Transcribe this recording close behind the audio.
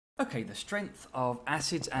Okay, the strength of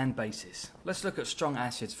acids and bases. Let's look at strong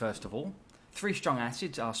acids first of all. 3 strong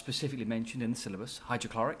acids are specifically mentioned in the syllabus: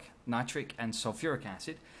 hydrochloric, nitric and sulfuric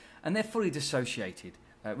acid, and they're fully dissociated,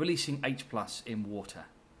 releasing H+ in water.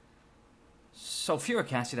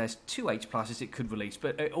 Sulfuric acid has 2 H+ it could release,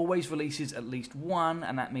 but it always releases at least 1,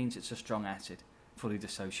 and that means it's a strong acid, fully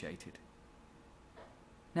dissociated.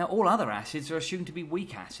 Now, all other acids are assumed to be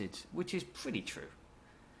weak acids, which is pretty true.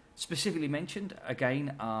 Specifically mentioned,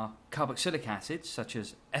 again, are carboxylic acids, such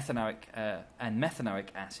as ethanoic and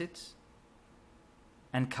methanoic acids,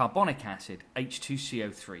 and carbonic acid,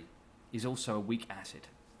 H2CO3, is also a weak acid,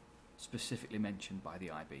 specifically mentioned by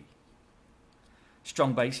the IB.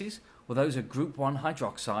 Strong bases, well, those are group 1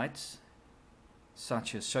 hydroxides,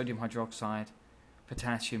 such as sodium hydroxide,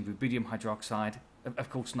 potassium, rubidium hydroxide, of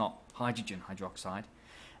course not hydrogen hydroxide,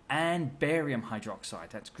 and barium hydroxide,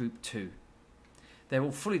 that's group 2. They're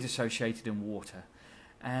all fully dissociated in water.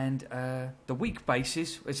 And the weak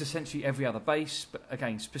bases is essentially every other base, but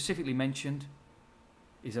again, specifically mentioned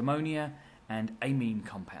is ammonia and amine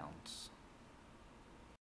compounds.